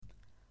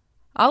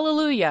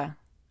Alleluia!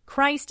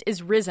 Christ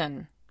is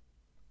risen.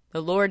 The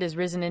Lord is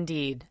risen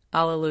indeed.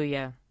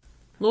 Alleluia.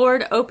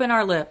 Lord, open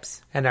our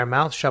lips, and our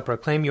mouth shall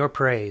proclaim your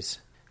praise.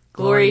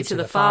 Glory to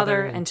the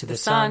Father, and to the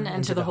Son,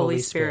 and to the Holy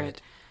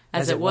Spirit,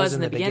 as it was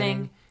in the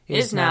beginning,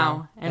 is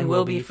now, and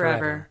will be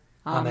forever.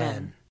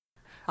 Amen.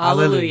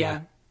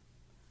 Alleluia.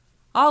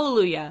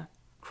 Alleluia.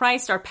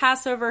 Christ our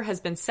Passover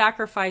has been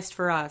sacrificed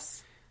for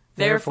us.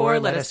 Therefore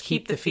let us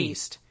keep the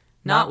feast,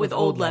 not with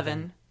old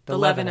leaven, the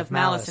leaven of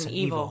malice and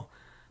evil,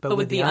 but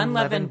with the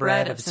unleavened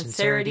bread of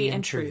sincerity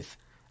and truth.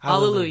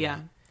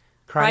 Alleluia.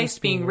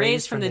 Christ, being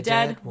raised from the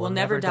dead, will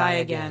never die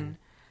again.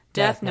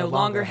 Death no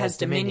longer has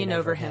dominion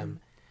over him.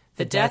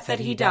 The death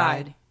that he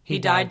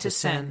died to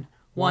sin,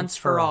 once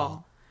for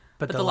all.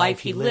 But the life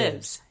he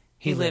lives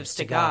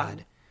to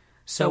God.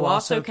 So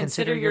also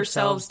consider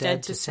yourselves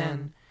dead to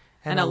sin,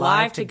 and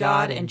alive to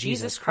God in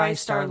Jesus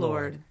Christ our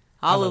Lord.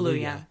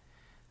 Alleluia.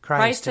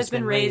 Christ has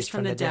been raised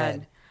from the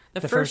dead,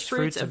 the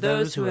firstfruits of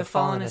those who have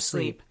fallen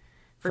asleep.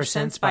 For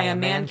since by a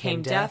man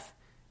came death,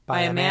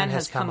 by a man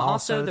has come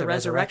also the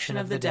resurrection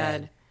of the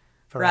dead.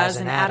 For as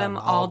in Adam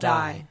all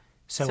die,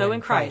 so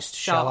in Christ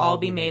shall all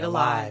be made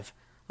alive.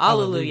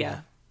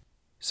 Alleluia.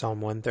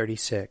 Psalm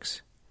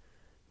 136.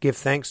 Give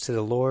thanks to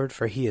the Lord,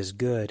 for he is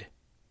good,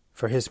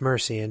 for his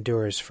mercy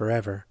endures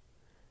forever.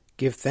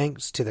 Give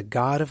thanks to the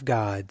God of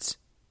gods,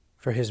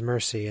 for his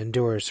mercy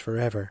endures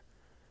forever.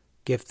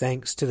 Give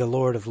thanks to the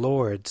Lord of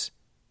lords,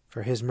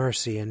 for his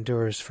mercy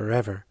endures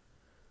forever.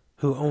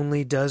 Who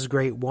only does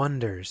great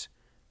wonders,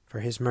 for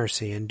his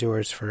mercy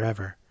endures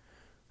forever.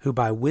 Who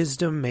by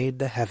wisdom made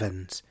the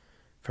heavens,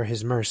 for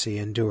his mercy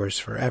endures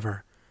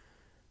forever.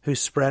 Who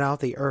spread out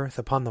the earth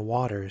upon the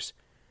waters,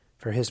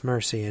 for his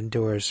mercy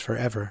endures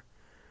forever.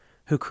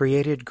 Who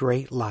created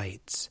great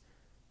lights,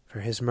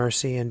 for his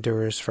mercy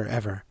endures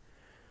forever.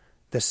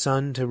 The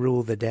sun to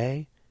rule the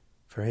day,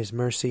 for his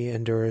mercy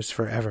endures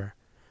forever.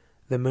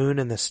 The moon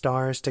and the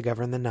stars to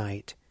govern the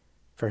night,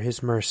 for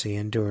his mercy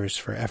endures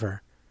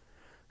forever.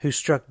 Who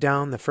struck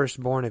down the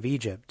firstborn of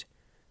Egypt,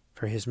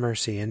 for his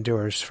mercy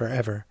endures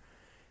forever,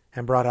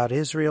 and brought out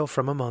Israel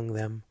from among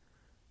them,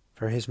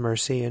 for his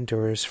mercy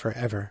endures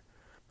forever.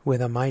 With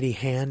a mighty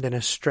hand and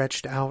a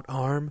stretched out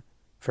arm,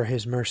 for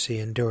his mercy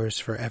endures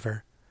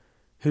forever.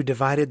 Who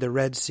divided the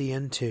Red Sea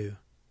in two,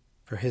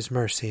 for his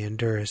mercy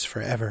endures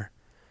forever,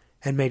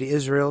 and made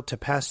Israel to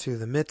pass through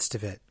the midst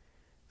of it,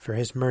 for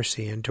his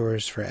mercy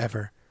endures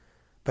forever,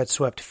 but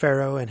swept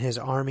Pharaoh and his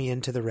army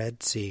into the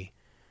Red Sea,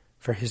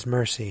 for his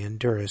mercy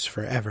endures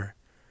forever.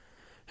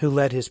 Who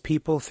led his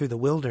people through the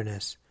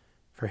wilderness,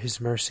 for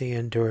his mercy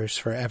endures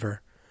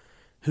forever.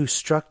 Who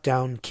struck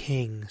down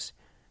kings,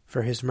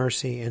 for his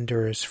mercy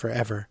endures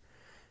forever,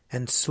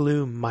 and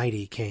slew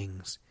mighty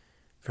kings,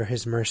 for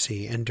his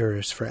mercy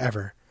endures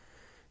forever.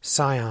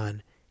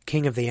 Sihon,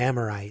 king of the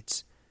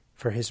Amorites,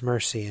 for his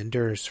mercy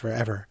endures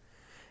forever,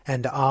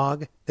 and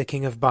Og, the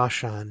king of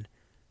Bashan,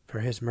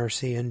 for his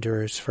mercy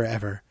endures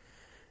forever,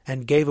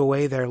 and gave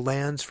away their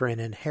lands for an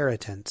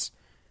inheritance,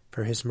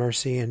 for his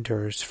mercy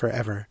endures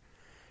forever,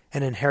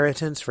 an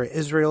inheritance for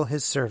Israel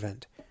his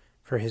servant,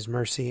 for his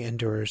mercy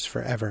endures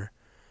forever,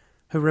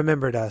 who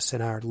remembered us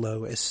in our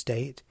low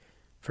estate,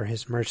 for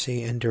his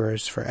mercy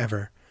endures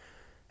forever,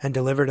 and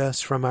delivered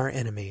us from our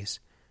enemies,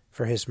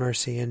 for his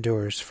mercy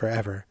endures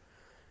forever,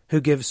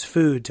 who gives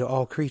food to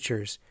all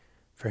creatures,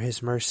 for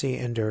his mercy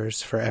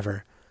endures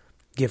forever.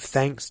 Give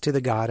thanks to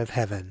the God of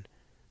heaven,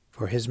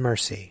 for his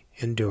mercy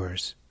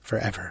endures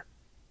forever.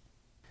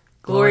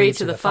 Glory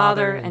to the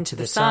Father, and to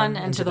the Son,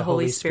 and to the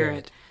Holy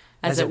Spirit,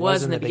 as it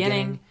was in the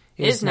beginning,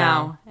 is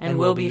now, and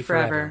will be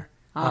forever.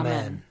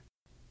 Amen.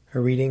 A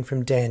reading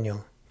from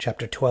Daniel,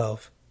 chapter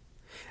 12.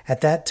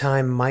 At that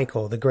time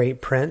Michael, the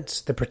great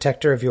prince, the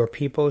protector of your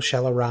people,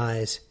 shall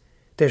arise.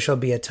 There shall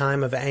be a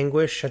time of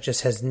anguish such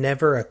as has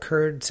never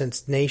occurred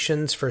since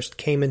nations first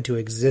came into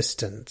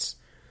existence.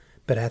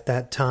 But at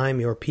that time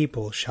your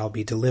people shall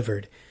be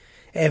delivered,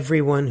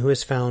 every one who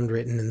is found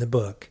written in the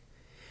book.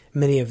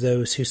 Many of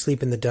those who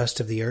sleep in the dust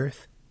of the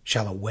earth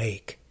shall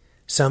awake,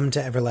 some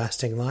to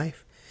everlasting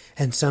life,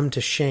 and some to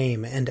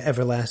shame and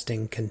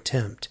everlasting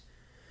contempt.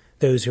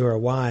 Those who are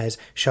wise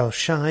shall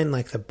shine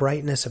like the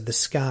brightness of the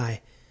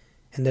sky,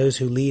 and those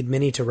who lead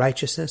many to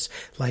righteousness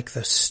like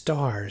the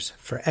stars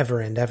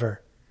forever and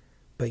ever.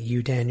 But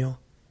you, Daniel,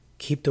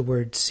 keep the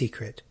word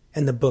secret,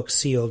 and the book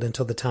sealed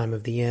until the time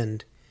of the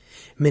end.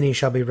 Many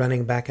shall be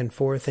running back and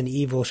forth, and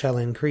evil shall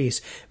increase,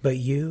 but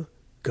you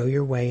go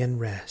your way and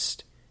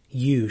rest.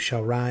 You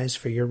shall rise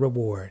for your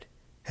reward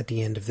at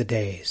the end of the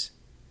days.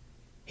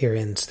 Here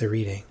ends the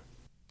reading.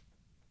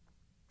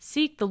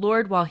 Seek the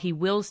Lord while he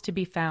wills to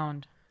be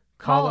found.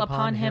 Call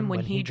upon him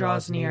when he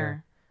draws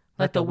near.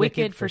 Let the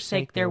wicked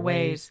forsake their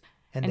ways,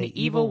 and the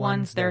evil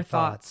ones their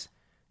thoughts.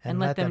 And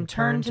let them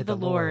turn to the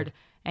Lord,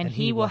 and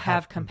he will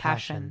have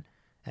compassion.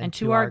 And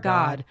to our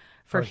God,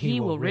 for he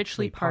will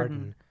richly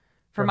pardon.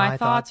 For my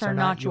thoughts are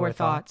not your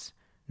thoughts,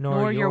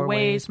 nor your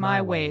ways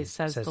my ways,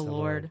 says the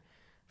Lord.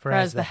 For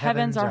as the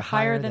heavens are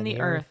higher than the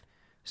earth,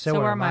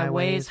 so are my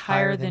ways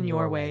higher than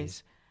your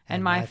ways,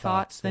 and my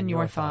thoughts than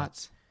your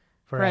thoughts.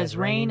 For as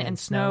rain and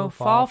snow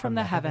fall from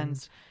the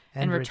heavens,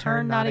 and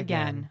return not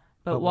again,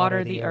 but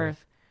water the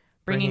earth,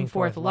 bringing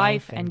forth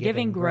life and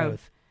giving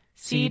growth,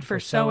 seed for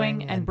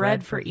sowing and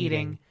bread for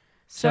eating,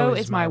 so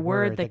is my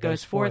word that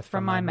goes forth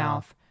from my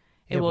mouth.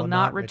 It will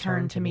not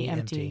return to me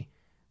empty,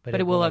 but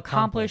it will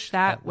accomplish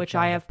that which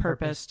I have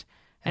purposed,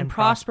 and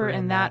prosper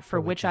in that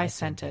for which I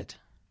sent it.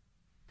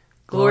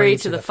 Glory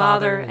to the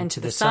Father, and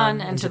to the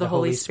Son, and to the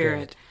Holy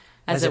Spirit,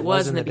 as it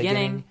was in the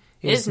beginning,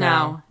 is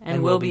now,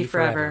 and will be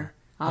forever.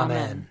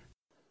 Amen.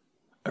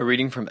 A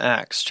reading from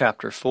Acts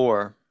chapter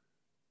 4.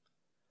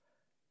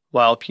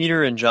 While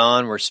Peter and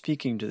John were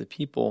speaking to the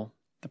people,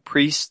 the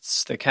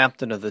priests, the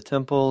captain of the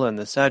temple, and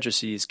the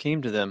Sadducees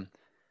came to them,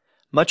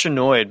 much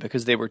annoyed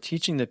because they were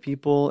teaching the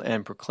people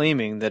and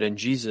proclaiming that in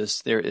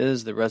Jesus there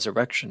is the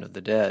resurrection of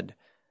the dead.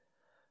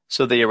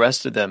 So they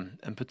arrested them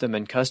and put them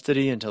in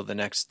custody until the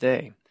next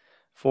day,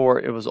 for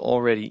it was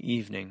already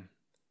evening.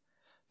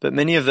 But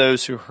many of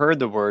those who heard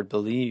the word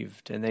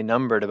believed, and they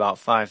numbered about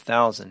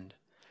 5,000.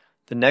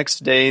 The next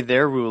day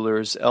their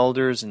rulers,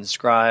 elders, and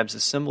scribes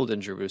assembled in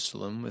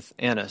Jerusalem with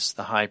Annas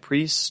the high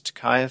priest,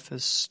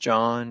 Caiaphas,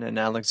 John, and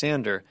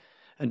Alexander,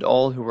 and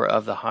all who were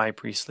of the high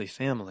priestly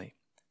family.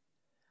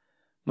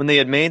 When they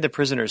had made the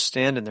prisoners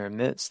stand in their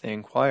midst, they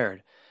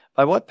inquired,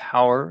 "By what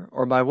power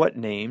or by what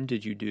name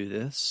did you do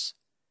this?"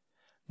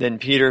 Then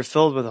Peter,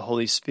 filled with the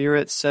Holy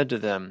Spirit, said to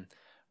them,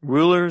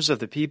 "Rulers of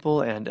the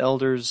people and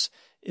elders,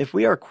 if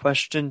we are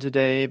questioned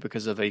today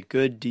because of a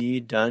good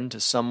deed done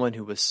to someone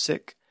who was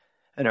sick,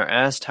 and are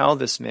asked how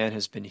this man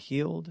has been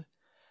healed,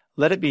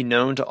 let it be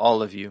known to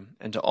all of you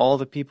and to all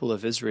the people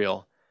of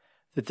Israel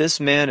that this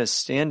man is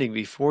standing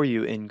before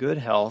you in good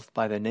health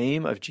by the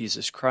name of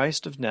Jesus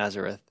Christ of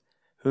Nazareth,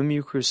 whom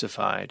you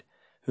crucified,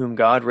 whom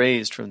God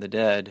raised from the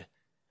dead.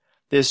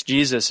 This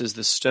Jesus is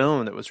the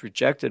stone that was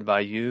rejected by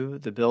you,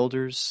 the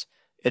builders.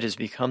 It has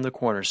become the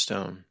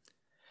cornerstone.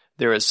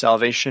 There is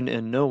salvation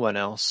in no one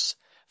else,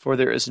 for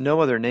there is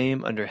no other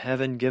name under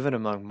heaven given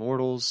among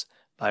mortals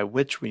by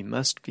which we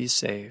must be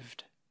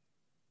saved."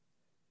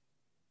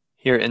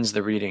 Here ends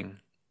the reading.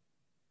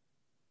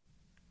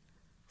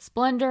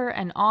 Splendor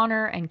and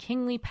honor and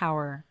kingly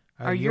power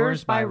are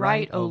yours by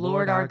right, O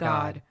Lord our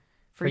God,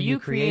 for you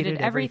created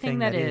everything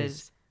that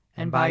is,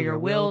 and by your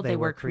will they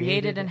were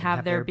created and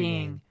have their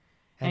being.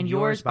 And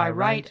yours by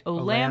right, O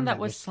Lamb that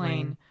was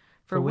slain,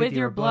 for with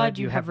your blood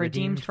you have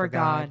redeemed for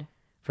God,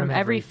 from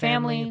every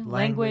family,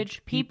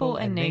 language, people,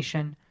 and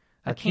nation,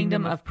 a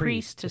kingdom of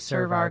priests to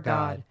serve our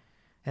God.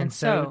 And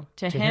so,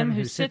 to him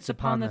who sits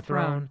upon the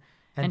throne,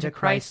 and to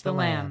Christ the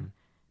Lamb,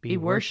 be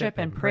worship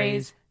and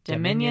praise,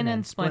 dominion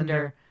and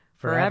splendor,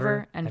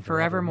 forever and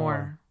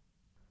forevermore.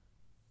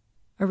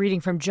 A reading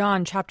from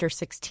John chapter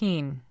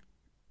 16.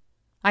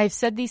 I have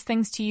said these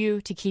things to you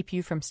to keep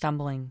you from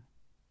stumbling.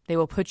 They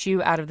will put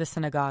you out of the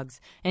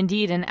synagogues.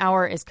 Indeed, an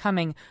hour is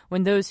coming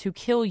when those who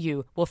kill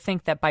you will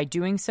think that by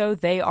doing so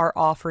they are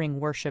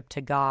offering worship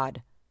to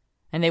God.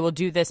 And they will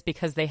do this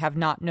because they have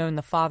not known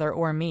the Father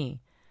or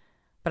me.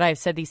 But I have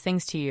said these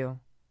things to you,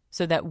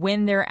 so that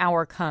when their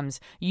hour comes,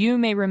 you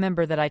may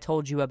remember that I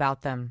told you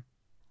about them.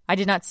 I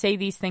did not say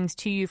these things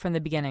to you from the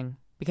beginning,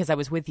 because I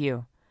was with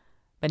you.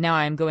 But now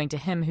I am going to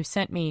him who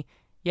sent me,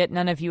 yet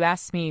none of you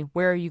asks me,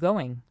 where are you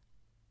going?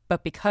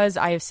 But because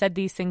I have said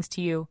these things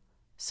to you,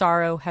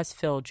 sorrow has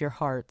filled your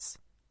hearts.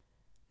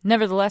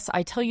 Nevertheless,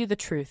 I tell you the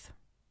truth.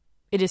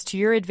 It is to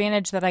your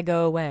advantage that I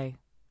go away.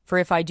 For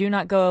if I do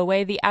not go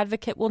away, the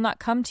advocate will not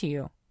come to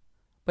you.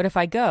 But if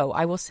I go,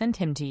 I will send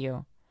him to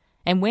you.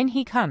 And when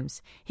he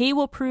comes, he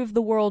will prove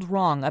the world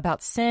wrong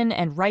about sin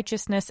and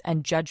righteousness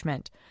and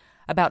judgment.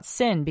 About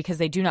sin, because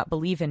they do not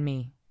believe in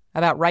me.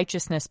 About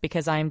righteousness,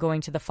 because I am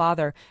going to the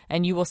Father,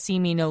 and you will see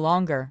me no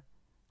longer.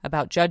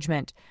 About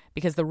judgment,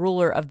 because the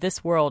ruler of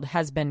this world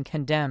has been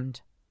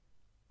condemned.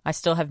 I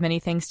still have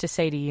many things to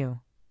say to you,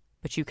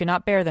 but you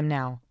cannot bear them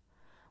now.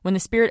 When the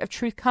Spirit of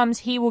truth comes,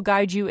 he will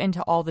guide you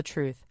into all the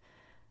truth.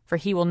 For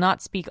he will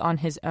not speak on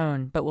his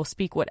own, but will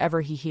speak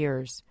whatever he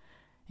hears.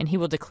 And he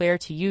will declare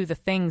to you the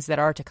things that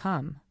are to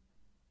come.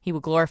 He will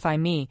glorify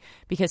me,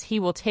 because he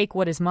will take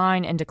what is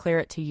mine and declare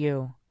it to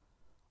you.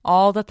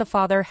 All that the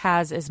Father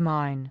has is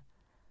mine.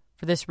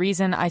 For this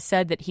reason I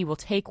said that he will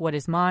take what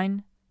is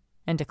mine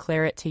and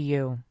declare it to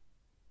you.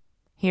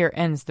 Here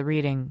ends the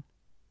reading.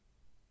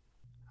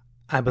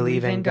 I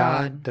believe in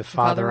God, the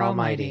Father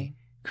Almighty,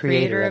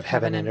 creator of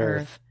heaven and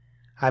earth.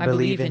 I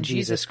believe in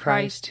Jesus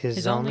Christ,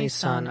 his only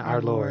Son,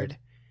 our Lord.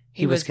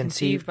 He was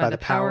conceived by the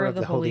power of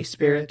the Holy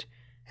Spirit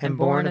and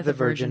born of the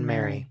Virgin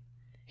Mary.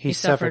 He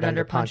suffered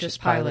under Pontius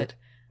Pilate,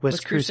 was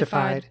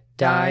crucified,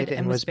 died,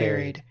 and was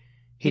buried.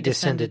 He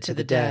descended to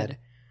the dead.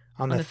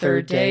 On the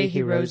third day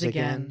he rose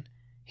again.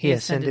 He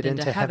ascended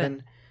into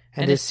heaven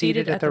and is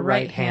seated at the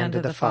right hand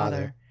of the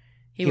Father.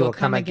 He will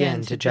come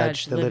again to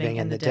judge the living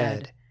and the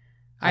dead.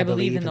 I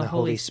believe in the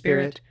Holy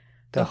Spirit,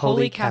 the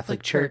Holy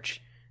Catholic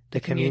Church, the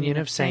communion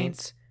of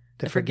saints,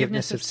 the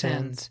forgiveness of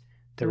sins,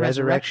 the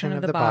resurrection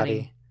of the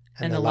body,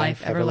 and the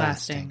life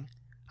everlasting.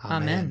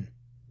 Amen.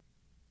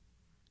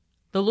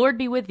 The Lord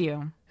be with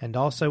you. And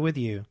also with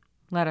you.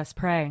 Let us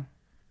pray.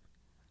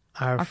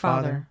 Our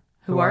Father,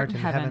 who art in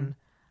heaven,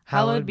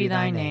 hallowed be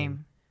thy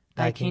name.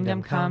 Thy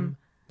kingdom come,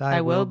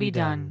 thy will be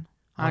done,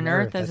 on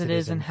earth as it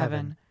is in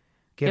heaven.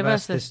 Give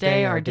us this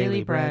day our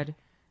daily bread,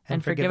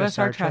 and forgive us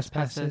our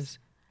trespasses,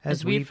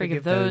 as we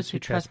forgive those who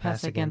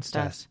trespass against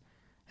us.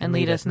 And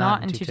lead us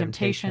not into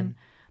temptation,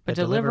 but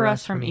deliver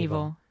us from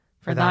evil.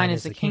 For thine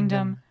is the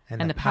kingdom,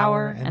 and the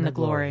power, and the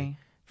glory,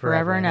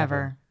 forever and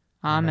ever.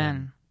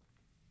 Amen.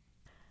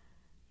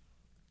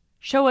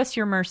 Show us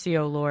your mercy,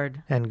 O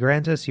Lord, and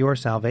grant us your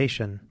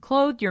salvation.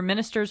 Clothe your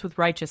ministers with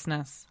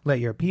righteousness.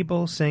 Let your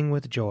people sing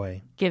with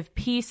joy. Give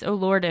peace, O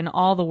Lord, in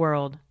all the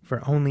world.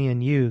 For only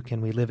in you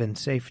can we live in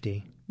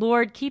safety.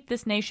 Lord, keep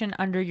this nation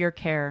under your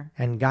care,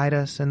 and guide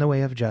us in the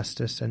way of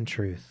justice and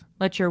truth.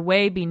 Let your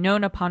way be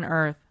known upon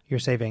earth, your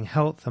saving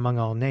health among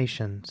all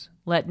nations.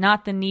 Let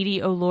not the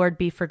needy, O Lord,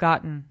 be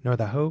forgotten, nor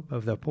the hope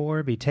of the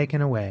poor be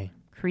taken away.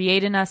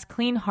 Create in us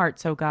clean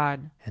hearts, O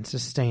God, and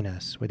sustain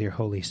us with your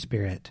Holy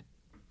Spirit.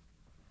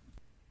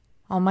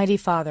 Almighty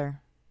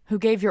Father, who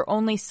gave your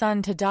only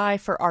Son to die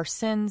for our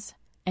sins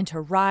and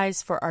to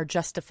rise for our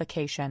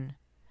justification,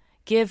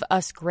 give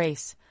us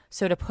grace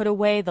so to put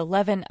away the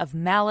leaven of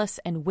malice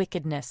and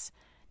wickedness,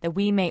 that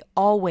we may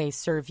always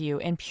serve you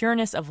in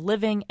pureness of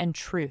living and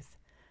truth.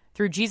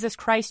 Through Jesus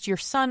Christ, your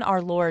Son,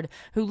 our Lord,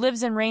 who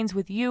lives and reigns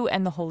with you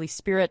and the Holy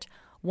Spirit,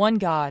 one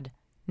God,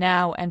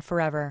 now and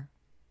forever.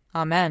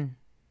 Amen.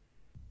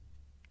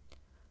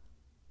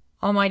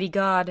 Almighty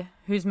God,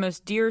 whose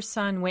most dear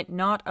Son went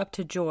not up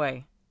to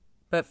joy,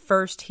 but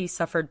first he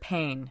suffered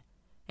pain,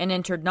 and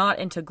entered not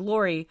into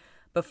glory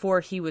before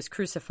he was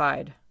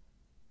crucified,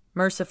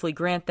 mercifully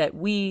grant that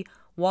we,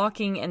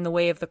 walking in the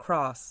way of the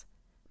cross,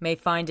 may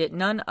find it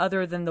none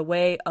other than the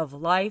way of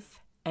life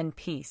and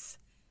peace.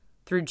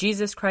 Through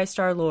Jesus Christ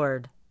our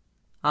Lord.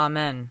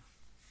 Amen.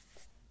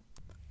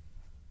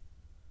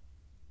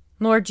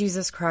 Lord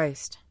Jesus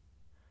Christ,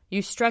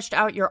 you stretched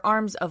out your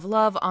arms of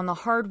love on the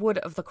hard wood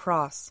of the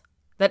cross,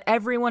 that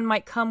everyone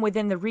might come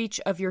within the reach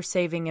of your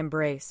saving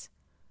embrace.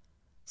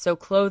 So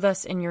clothe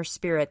us in your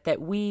Spirit,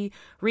 that we,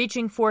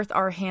 reaching forth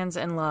our hands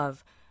in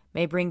love,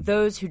 may bring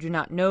those who do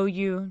not know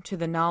you to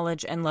the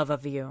knowledge and love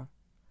of you.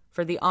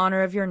 For the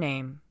honor of your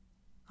name.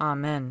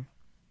 Amen.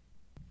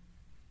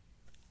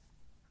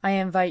 I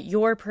invite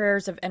your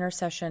prayers of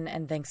intercession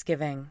and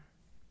thanksgiving.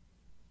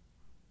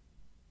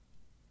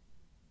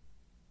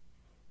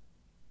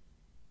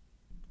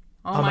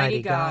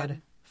 Almighty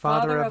God,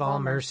 Father of all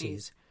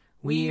mercies,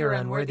 we, your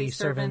unworthy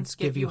servants,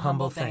 give you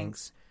humble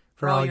thanks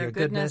for all your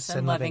goodness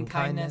and loving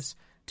kindness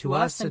to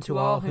us and to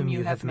all whom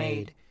you have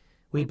made.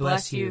 We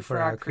bless you for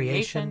our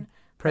creation,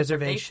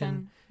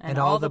 preservation, and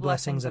all the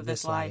blessings of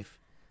this life,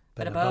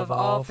 but above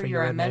all for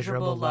your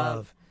immeasurable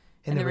love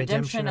in the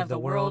redemption of the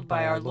world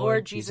by our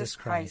Lord Jesus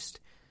Christ,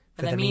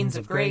 for the means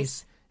of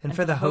grace and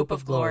for the hope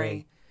of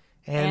glory.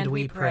 And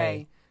we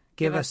pray,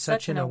 give us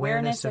such an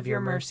awareness of your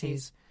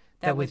mercies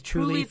that with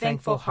truly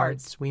thankful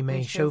hearts we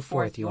may show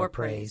forth your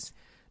praise,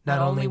 not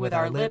only with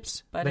our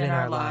lips, but in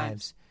our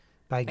lives,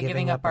 by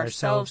giving up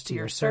ourselves to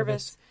your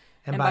service,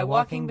 and by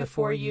walking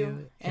before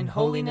you in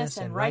holiness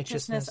and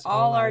righteousness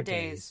all our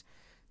days,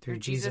 through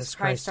Jesus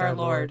Christ our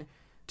Lord,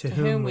 to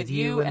whom with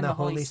you and the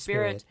Holy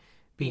Spirit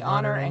be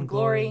honor and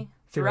glory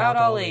throughout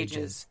all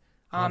ages.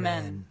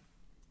 Amen.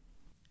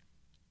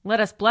 Let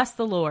us bless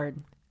the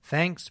Lord.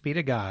 Thanks be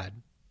to God.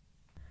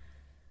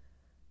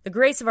 The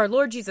grace of our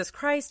Lord Jesus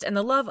Christ, and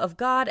the love of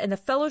God, and the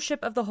fellowship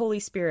of the Holy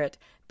Spirit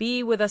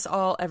be with us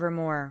all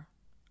evermore.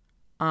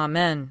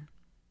 Amen.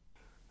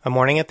 A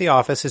Morning at the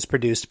Office is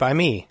produced by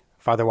me,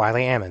 Father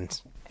Wiley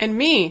Ammons. And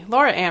me,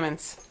 Laura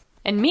Ammons.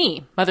 And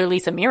me, Mother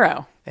Lisa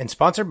Meirow. And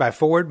sponsored by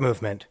Forward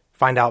Movement.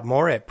 Find out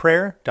more at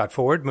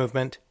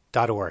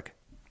prayer.forwardmovement.org.